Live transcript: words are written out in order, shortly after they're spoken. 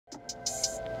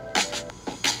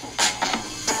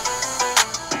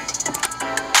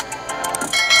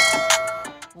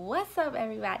What's up,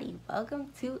 everybody?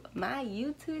 Welcome to my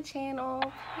YouTube channel.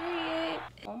 Period.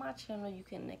 On my channel you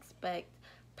can expect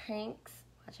pranks,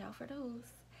 watch out for those,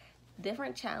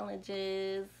 different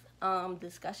challenges,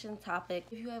 discussion topic,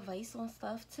 give you advice on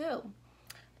stuff too,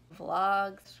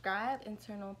 vlogs. Subscribe and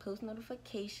turn on post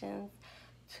notifications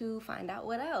to find out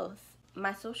what else.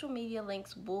 My social media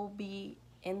links will be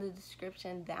in the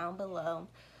description down below,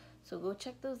 so go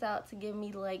check those out to give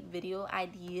me like video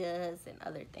ideas and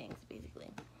other things basically.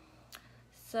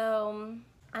 So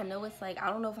I know it's like,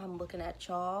 I don't know if I'm looking at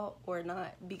y'all or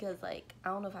not, because like I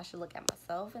don't know if I should look at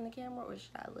myself in the camera or should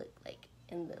I look like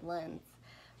in the lens.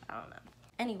 I don't know.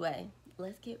 Anyway,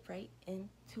 let's get right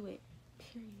into it,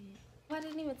 period. I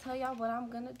didn't even tell y'all what I'm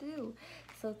gonna do.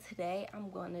 So today I'm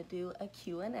gonna do a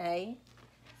Q&A.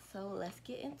 So let's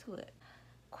get into it.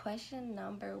 Question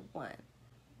number 1.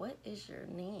 What is your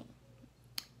name?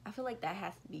 I feel like that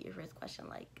has to be your first question.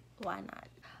 Like, why not?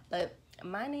 But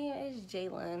my name is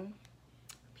Jalen,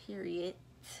 period.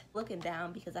 Looking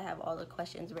down because I have all the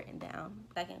questions written down.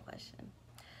 Second question.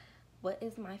 What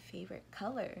is my favorite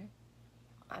color?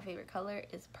 My favorite color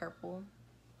is purple.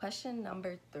 Question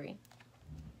number 3.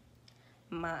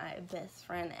 My best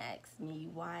friend asked me,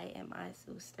 why am I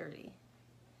so sturdy?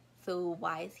 So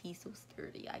why is he so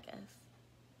sturdy, I guess?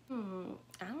 I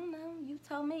don't know. You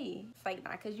tell me. It's like,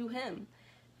 not because you him.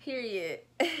 Period.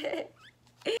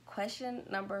 Question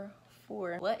number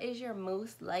 4. What is your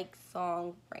most liked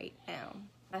song right now?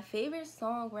 My favorite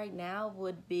song right now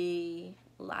would be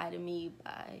Lie to Me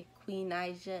by Queen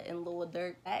Naija and Lil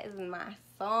Durk. That is my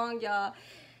song, y'all.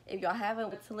 If y'all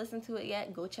haven't to listen to it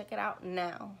yet, go check it out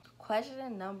now.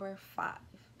 Question number 5.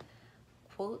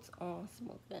 Quotes on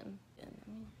smoking.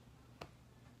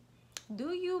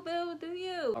 Do you, Bill? Do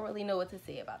you? I don't really know what to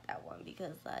say about that one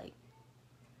because, like,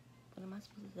 what am I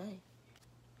supposed to say?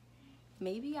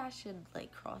 Maybe I should like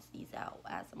cross these out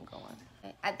as I'm going.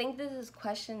 Okay. I think this is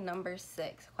question number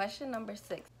 6. Question number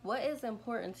 6. What is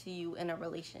important to you in a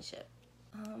relationship?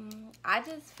 I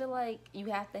just feel like you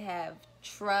have to have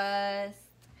trust.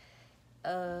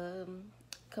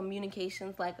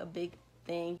 Communication's like a big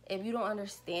thing. If you don't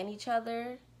understand each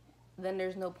other, then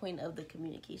there's no point of the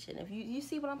communication. If you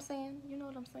see what I'm saying? You know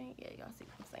what I'm saying? Yeah, y'all see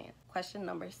what I'm saying. Question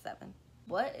number 7.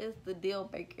 What is the deal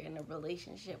breaker in a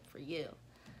relationship for you?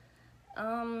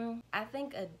 I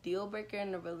think a deal breaker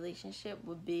in a relationship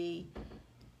would be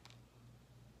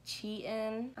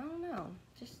cheating. I don't know,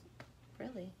 just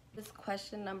really. This is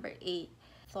question number 8.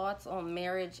 Thoughts on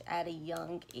marriage at a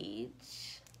young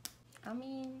age. I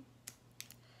mean,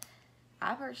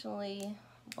 I personally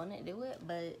want to do it,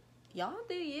 but y'all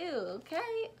do you,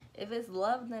 okay? If it's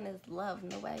love, then it's love.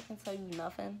 Nobody can tell you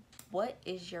nothing. What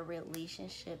is your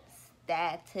relationship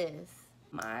status?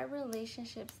 My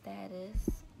relationship status,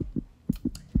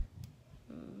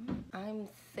 I'm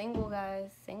single,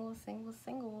 guys. Single, single,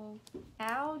 single.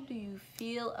 How do you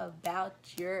feel about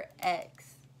your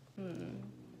ex?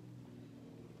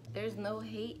 There's no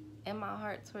hate in my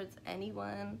heart towards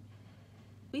anyone.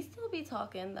 We still be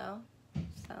talking though,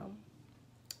 so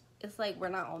it's like we're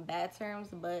not on bad terms,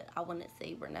 but I wouldn't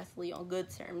say we're necessarily on good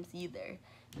terms either.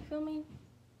 You feel me?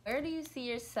 Where do you see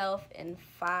yourself in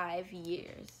 5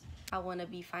 years? I want to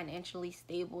be financially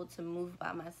stable to move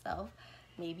by myself.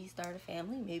 Maybe start a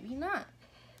family, maybe not.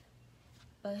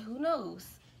 But who knows?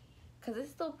 Because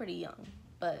it's still pretty young.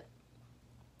 But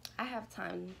I have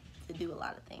time to do a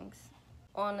lot of things.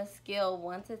 On a scale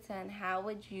 1 to 10, how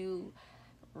would you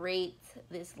rate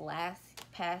this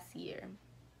past year?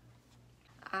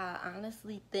 I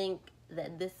honestly think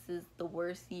that this is the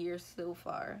worst year so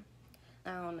far.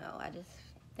 I don't know. I just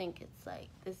think it's like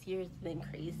this year's been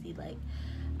crazy. Like,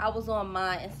 I was on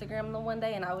my Instagram the one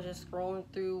day and I was just scrolling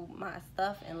through my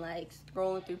stuff and like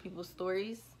scrolling through people's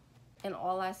stories, and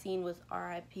all I seen was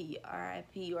RIP,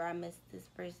 RIP, or I missed this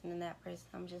person and that person.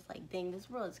 I'm just like, dang, this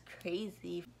world is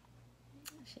crazy.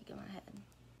 Shaking my head.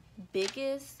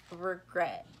 Biggest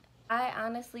regret. I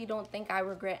honestly don't think I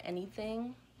regret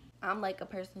anything. I'm like a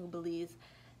person who believes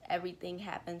everything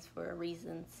happens for a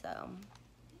reason, so,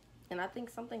 and I think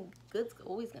something good's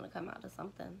always gonna come out of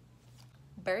something.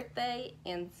 Birthday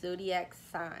and zodiac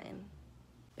sign.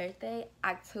 Birthday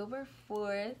October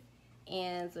 4th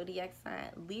and zodiac sign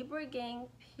Libra gang,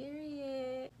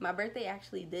 period. My birthday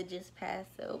actually did just pass,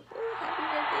 so happy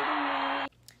birthday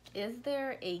to me. Is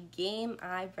there a game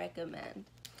I recommend?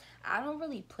 I don't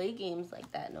really play games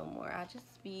like that no more. I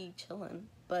just be chilling,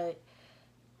 but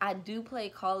I do play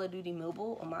Call of Duty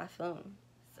Mobile on my phone,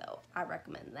 so I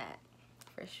recommend that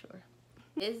for sure.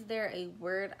 Is there a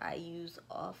word I use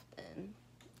often?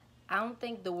 I don't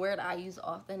think the word I use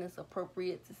often is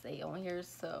appropriate to say on here,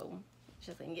 so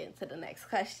just gonna get into the next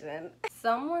question.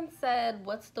 Someone said,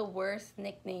 what's the worst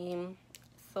nickname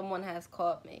someone has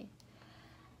called me?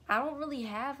 I don't really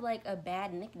have like a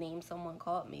bad nickname someone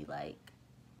called me. Like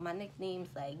my nickname's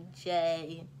like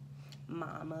Jay,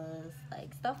 Mamas,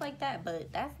 like stuff like that,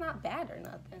 but that's not bad or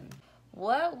nothing.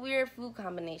 What weird food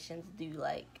combinations do you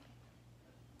like?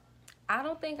 I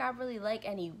don't think I really like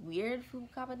any weird food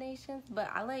combinations, but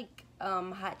I like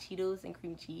hot Cheetos and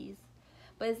cream cheese.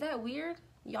 But is that weird?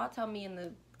 Y'all tell me in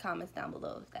the comments down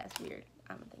below if that's weird.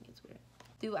 I don't think it's weird.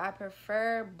 Do I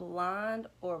prefer blonde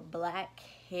or black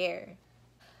hair?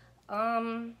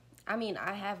 I mean,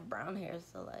 I have brown hair,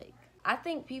 so like, I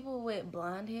think people with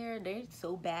blonde hair, they're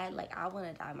so bad. Like, I want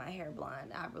to dye my hair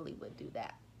blonde. I really would do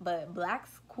that. But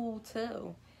black's cool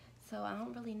too. So I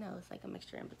don't really know. It's like a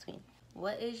mixture in between.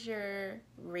 What is your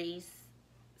race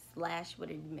 / what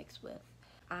are you mixed with?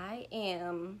 I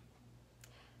am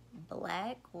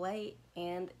black, white,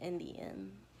 and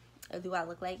Indian. Or do I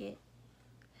look like it?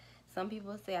 Some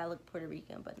people say I look Puerto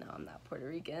Rican, but no, I'm not Puerto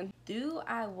Rican. Do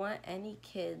I want any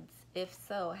kids? If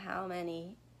so, how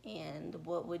many? And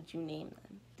what would you name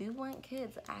them? Do want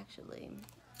kids, actually.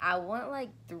 I want like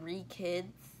 3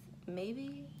 kids,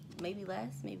 maybe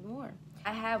less, maybe more.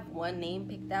 I have one name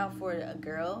picked out for a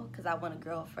girl because I want a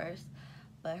girl first,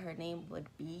 but her name would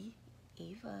be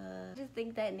Ava. I just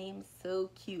think that name's so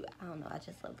cute. I don't know, I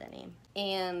just love that name.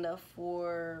 And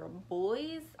for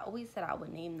boys, I always said I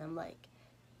would name them like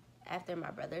after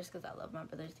my brothers because I love my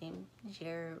brother's name,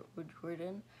 Jared or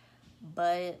Jordan.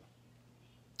 But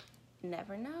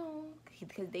never know,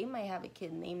 because they might have a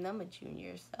kid, name them a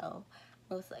junior, so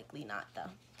most likely not though.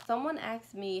 Someone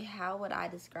asked me how would I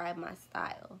describe my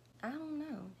style. I don't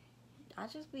know. I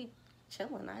just be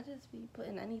chilling. I just be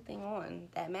putting anything on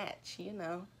that match, you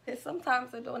know.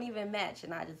 Sometimes it don't even match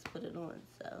and I just put it on,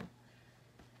 so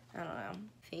I don't know.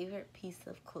 Favorite piece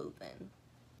of clothing.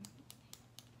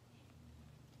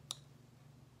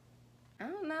 I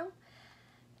don't know.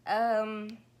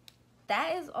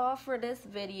 That is all for this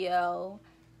video.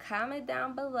 Comment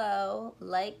down below,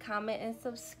 like, comment, and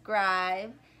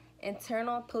subscribe, and turn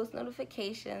on post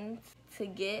notifications to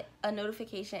get a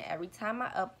notification every time I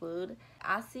upload.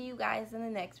 I'll see you guys in the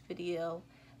next video.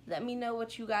 Let me know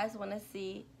what you guys want to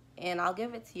see, and I'll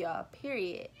give it to y'all,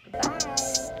 period.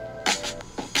 Bye.